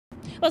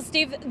Well,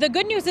 Steve, the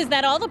good news is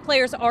that all the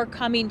players are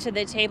coming to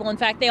the table. In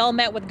fact, they all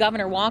met with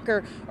Governor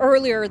Walker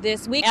earlier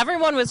this week.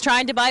 Everyone was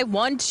trying to buy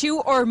 1,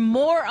 2, or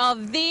more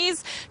of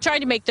these,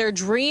 trying to make their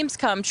dreams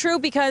come true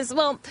because,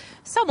 well,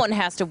 someone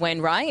has to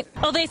win, right?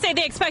 Well, they say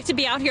they expect to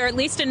be out here at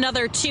least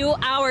another 2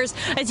 hours.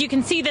 As you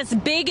can see, this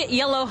big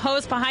yellow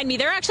hose behind me,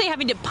 they're actually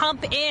having to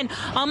pump in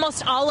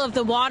almost all of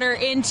the water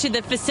into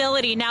the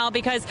facility now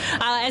because,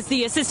 as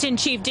the Assistant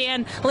Chief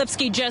Dan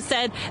Lipsky just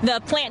said,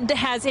 the plant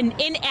has an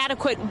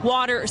inadequate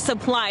water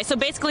supply. So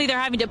basically, they're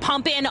having to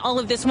pump in all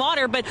of this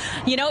water. But,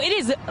 you know, it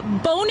is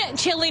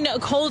bone-chilling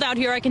cold out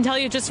here. I can tell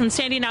you just from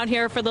standing out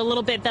here for the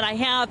little bit that I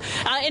have.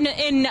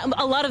 In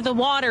a lot of the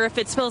water, if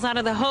it spills out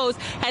of the hose,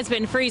 has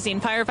been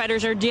freezing.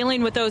 Firefighters are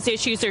dealing with those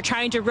issues. They're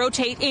trying to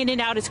rotate in and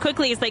out as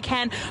quickly as they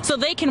can so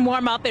they can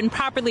warm up and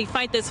properly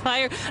fight this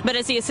fire. But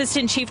as the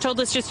Assistant Chief told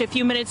us just a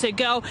few minutes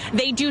ago,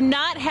 they do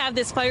not have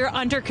this fire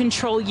under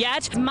control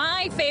yet.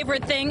 My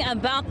favorite thing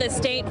about the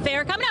State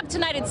Fair, coming up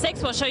tonight at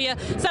 6, we'll show you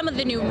some of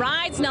the new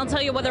rides, and I'll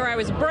tell you whether I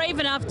was brave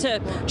enough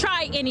to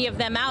try any of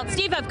them out.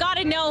 Steve, I've got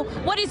to know,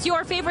 what is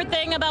your favorite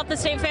thing about the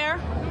State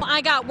Fair?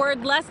 I got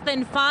word less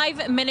than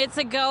 5 minutes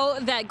ago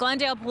that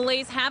Glendale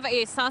police have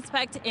a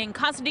suspect in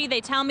custody. They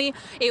tell me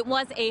it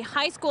was a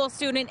high school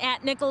student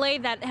at Nicolay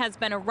that has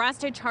been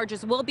arrested.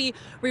 Charges will be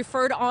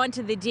referred on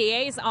to the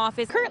DA's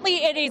office. Currently,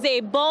 it is a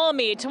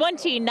balmy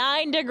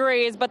 29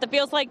 degrees, but the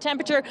feels like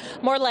temperature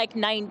more like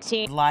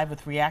 19. Live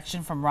with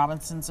reaction from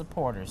Robinson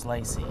supporters,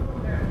 Lacey.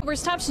 We're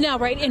stopped now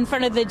right in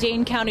front of the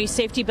Dane County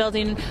Safety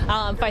Building.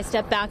 If I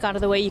step back out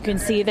of the way, you can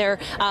see they're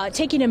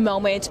taking a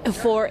moment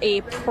for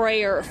a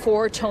prayer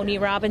for Tony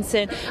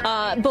Robinson.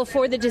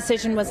 Before the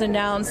decision was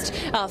announced,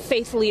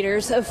 faith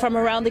leaders from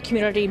around the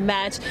community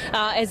met.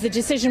 As the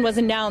decision was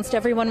announced,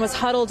 everyone was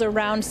huddled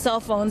around cell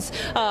phones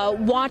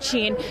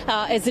watching.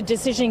 As the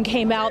decision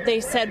came out,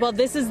 they said, well,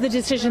 this is the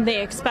decision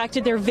they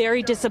expected. They're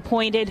very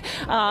disappointed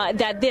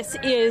that this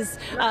is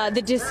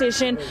the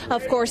decision.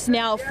 Of course,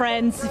 now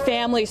friends,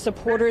 family,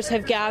 supporters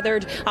have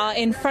gathered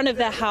in front of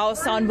the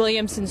house on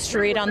Williamson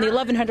Street, on the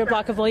 1100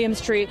 block of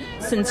Williamson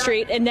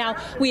Street, and now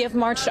we have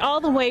marched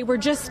all the way. We're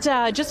just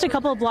a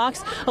couple of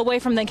blocks away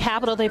from the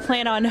Capitol. They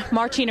plan on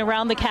marching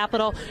around the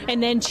Capitol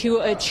and then to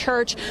a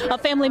church.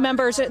 Family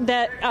members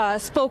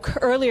that spoke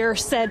earlier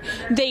said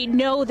they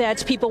know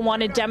that people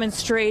want to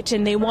demonstrate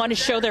and they want to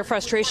show their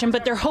frustration,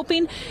 but they're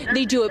hoping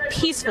they do it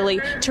peacefully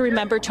to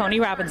remember Tony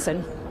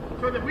Robinson.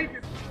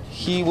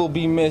 He will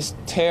be missed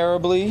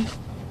terribly.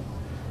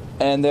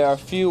 And there are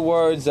few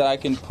words that I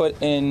can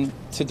put in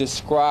to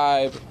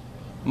describe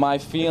my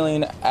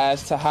feeling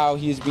as to how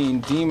he's being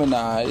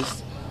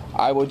demonized.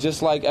 I would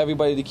just like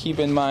everybody to keep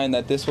in mind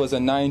that this was a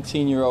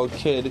 19-year-old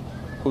kid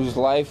whose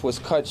life was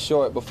cut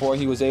short before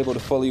he was able to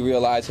fully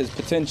realize his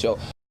potential.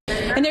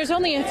 And there's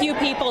only a few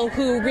people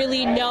who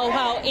really know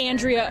how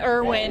Andrea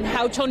Irwin,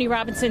 how Tony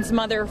Robinson's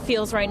mother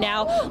feels right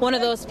now. One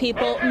of those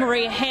people,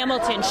 Maria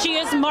Hamilton. She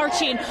is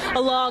marching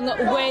along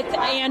with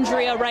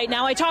Andrea right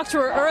now. I talked to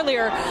her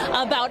earlier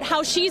about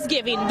how she's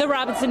giving the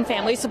Robinson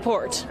family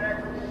support.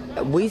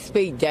 We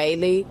speak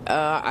daily.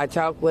 I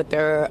talked with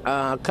her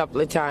a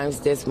couple of times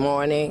this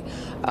morning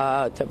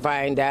to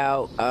find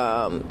out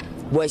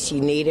what she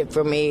needed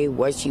from me,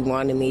 what she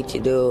wanted me to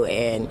do,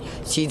 and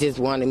she just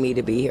wanted me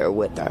to be here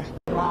with her.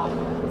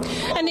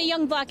 And the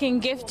Young Black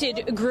and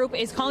Gifted group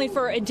is calling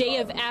for a day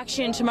of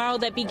action tomorrow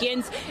that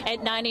begins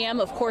at 9 a.m.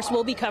 Of course,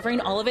 we'll be covering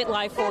all of it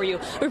live for you.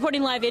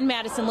 Reporting live in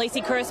Madison,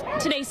 Lacey Crisp,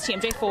 today's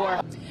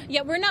TMJ4.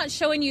 Yeah, we're not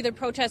showing you the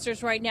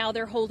protesters right now.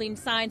 They're holding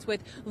signs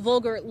with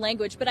vulgar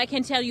language. But I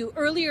can tell you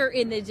earlier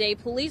in the day,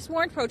 police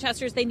warned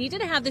protesters they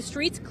needed to have the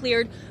streets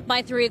cleared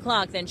by 3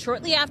 o'clock. Then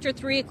shortly after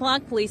 3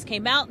 o'clock, police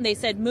came out and they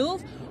said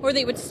move or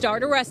they would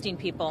start arresting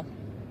people.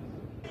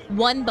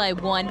 One by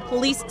one,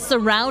 police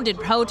surrounded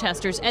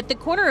protesters at the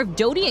corner of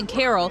Doty and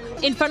Carroll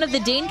in front of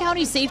the Dane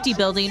County Safety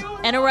Building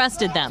and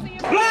arrested them.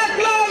 Black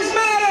Lives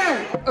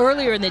Matter!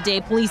 Earlier in the day,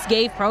 police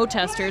gave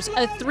protesters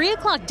a 3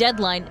 o'clock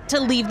deadline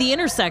to leave the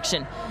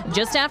intersection.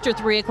 Just after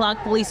 3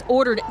 o'clock, police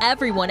ordered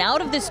everyone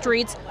out of the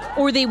streets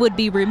or they would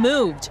be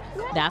removed.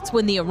 That's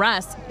when the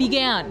arrests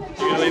began. You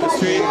gonna leave the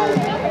street?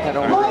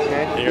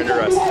 You're under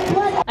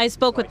arrest. I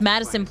spoke with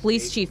Madison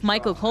Police Chief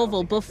Michael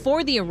Colville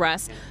before the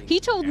arrest. He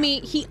told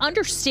me he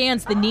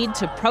understands the need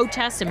to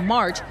protest and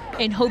march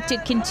and hoped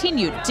it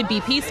continued to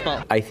be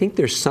peaceful. I think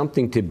there's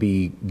something to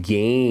be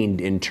gained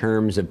in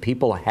terms of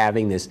people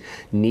having this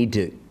need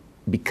to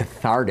be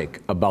cathartic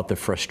about the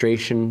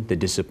frustration, the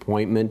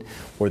disappointment,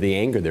 or the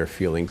anger they're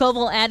feeling.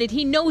 Colville added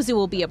he knows it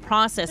will be a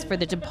process for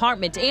the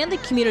department and the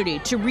community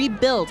to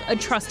rebuild a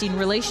trusting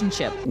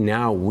relationship.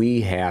 Now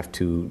we have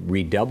to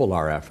redouble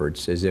our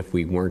efforts, as if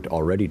we weren't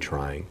already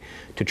trying,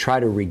 to try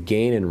to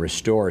regain and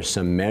restore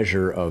some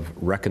measure of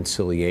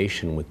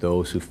reconciliation with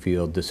those who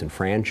feel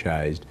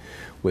disenfranchised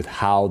with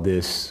how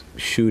this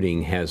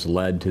shooting has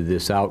led to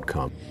this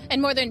outcome.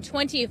 And more than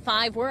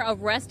 25 were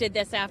arrested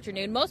this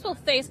afternoon. Most will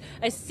face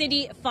a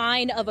city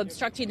fine of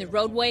obstructing the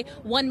roadway.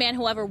 One man,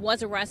 however,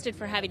 was arrested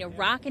for having a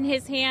rock in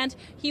his hand.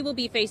 He will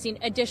be facing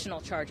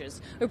additional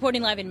charges.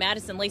 Reporting live in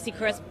Madison, Lacey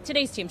Crisp,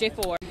 today's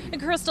TMJ4.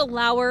 And Crystal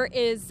Lauer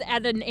is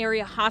at an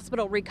area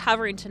hospital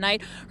recovering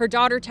tonight. Her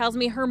daughter tells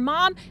me her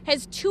mom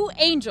has 2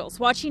 angels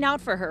watching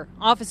out for her,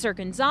 Officer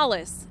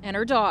Gonzalez and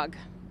her dog.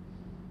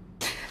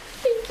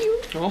 Thank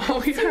you.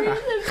 Oh, yeah.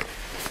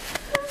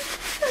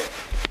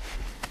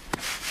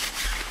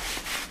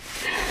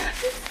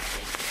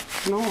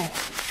 No.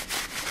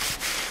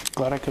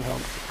 Glad I could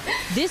help.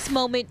 This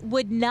moment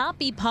would not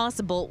be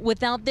possible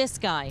without this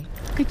guy.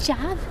 Good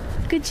job.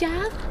 Good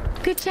job.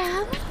 Good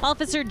job.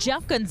 Officer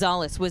Jeff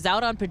Gonzalez was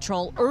out on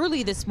patrol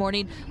early this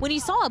morning when he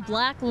saw a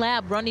black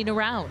lab running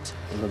around.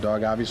 The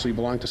dog obviously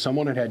belonged to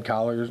someone. It had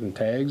collars and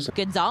tags.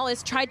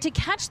 Gonzalez tried to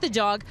catch the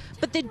dog,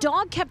 but the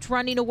dog kept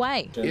running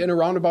away. In a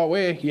roundabout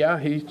way, yeah,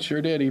 he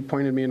sure did. He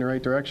pointed me in the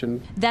right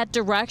direction. That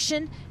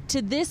direction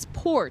to this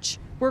porch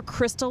where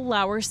Crystal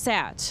Lauer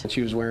sat.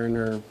 She was wearing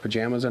her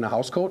pajamas and a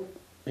house coat,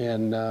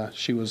 and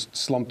she was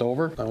slumped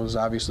over. I was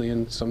obviously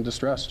in some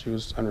distress. She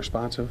was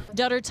unresponsive.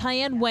 Daughter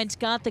Tyann Went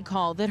got the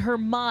call that her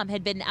mom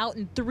had been out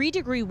in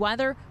 3-degree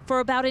weather for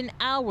about an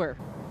hour.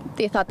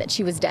 They thought that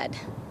she was dead.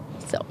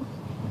 So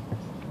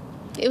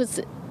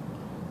it's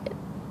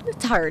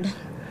hard.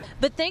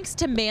 But thanks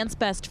to Man's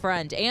best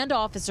friend and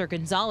Officer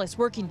Gonzalez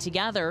working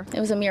together, It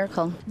was a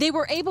miracle. they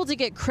were able to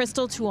get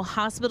Crystal to a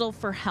hospital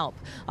for help.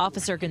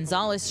 Officer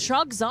Gonzalez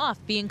shrugs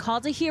off being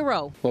called a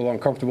hero. A little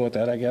uncomfortable with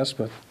that, I guess,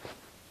 but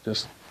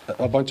just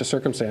a bunch of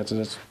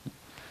circumstances that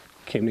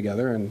came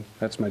together, and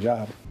that's my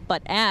job.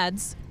 But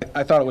adds,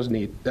 I thought it was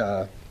neat,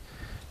 the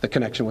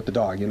connection with the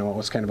dog. You know, it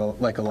was kind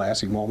of like a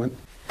Lassie moment.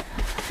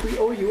 We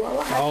owe you a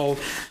lot. Oh.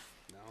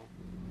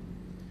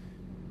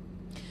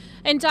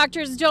 and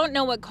doctors don't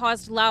know what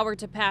caused Lauer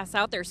to pass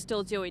out. They're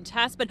still doing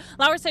tests, but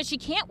Lauer says she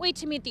can't wait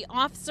to meet the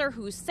officer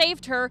who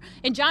saved her.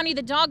 And Johnny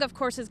the dog, of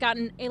course, has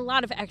gotten a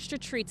lot of extra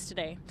treats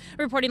today.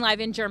 Reporting live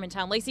in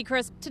Germantown, Lacey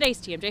Crisp, today's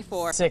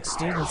TMJ4. 6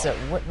 students at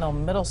Whitnell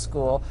Middle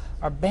School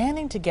are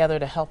banding together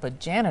to help a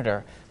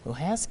janitor who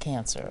has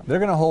cancer. They're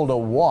going to hold a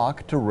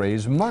walk to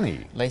raise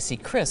money. Lacey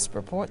Crisp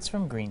reports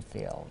from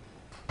Greenfield.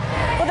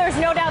 Well, there's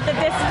no doubt that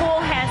this school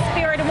has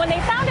spirit, and when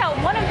they found out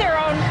one of their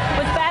own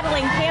was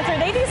battling cancer,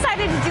 they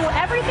decided to do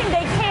everything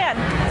they can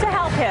to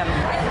help him.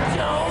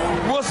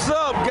 What's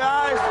up,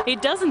 guys?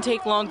 It doesn't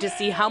take long to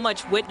see how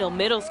much Whitnell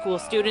Middle School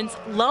students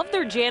love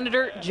their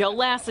janitor, Joe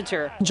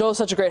Lassiter. Joe is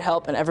such a great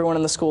help, and everyone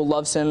in the school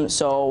loves him,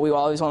 so we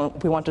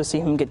want to see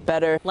him get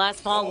better.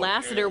 Last fall,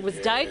 Lassiter was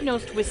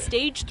diagnosed with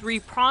stage 3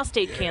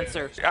 prostate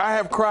cancer. I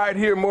have cried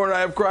here more than I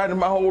have cried in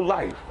my whole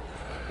life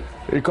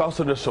because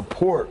of the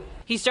support.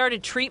 He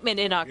started treatment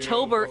in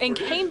October and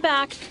came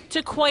back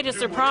to quite a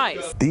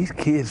surprise. These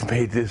kids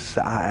made this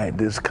sign,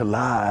 this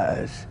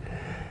collage,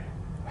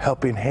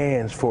 helping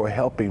hands for a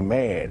helping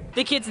man.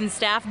 The kids and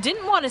staff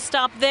didn't want to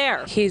stop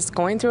there. He's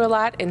going through a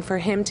lot, and for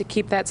him to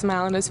keep that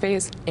smile on his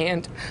face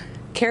and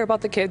care about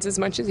the kids as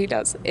much as he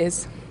does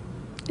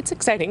it's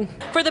exciting.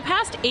 For the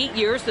past 8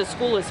 years, the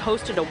school has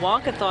hosted a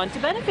walkathon to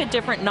benefit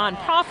different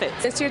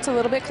nonprofits. This year it's a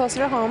little bit closer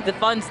to home. The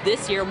funds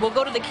this year will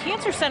go to the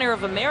Cancer Center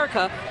of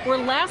America, where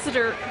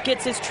Lassiter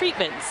gets his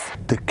treatments.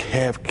 To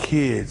have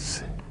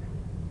kids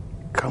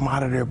come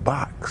out of their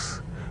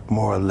box,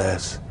 more or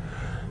less,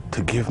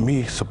 to give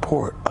me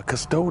support, a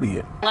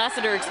custodian.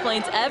 Lassiter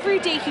explains every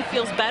day he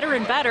feels better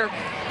and better,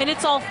 and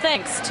it's all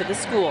thanks to the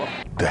school.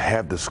 To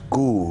have the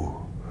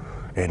school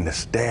and the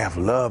staff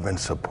love and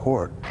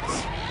support,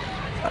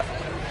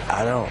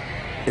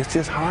 it's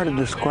just hard to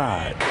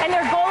describe.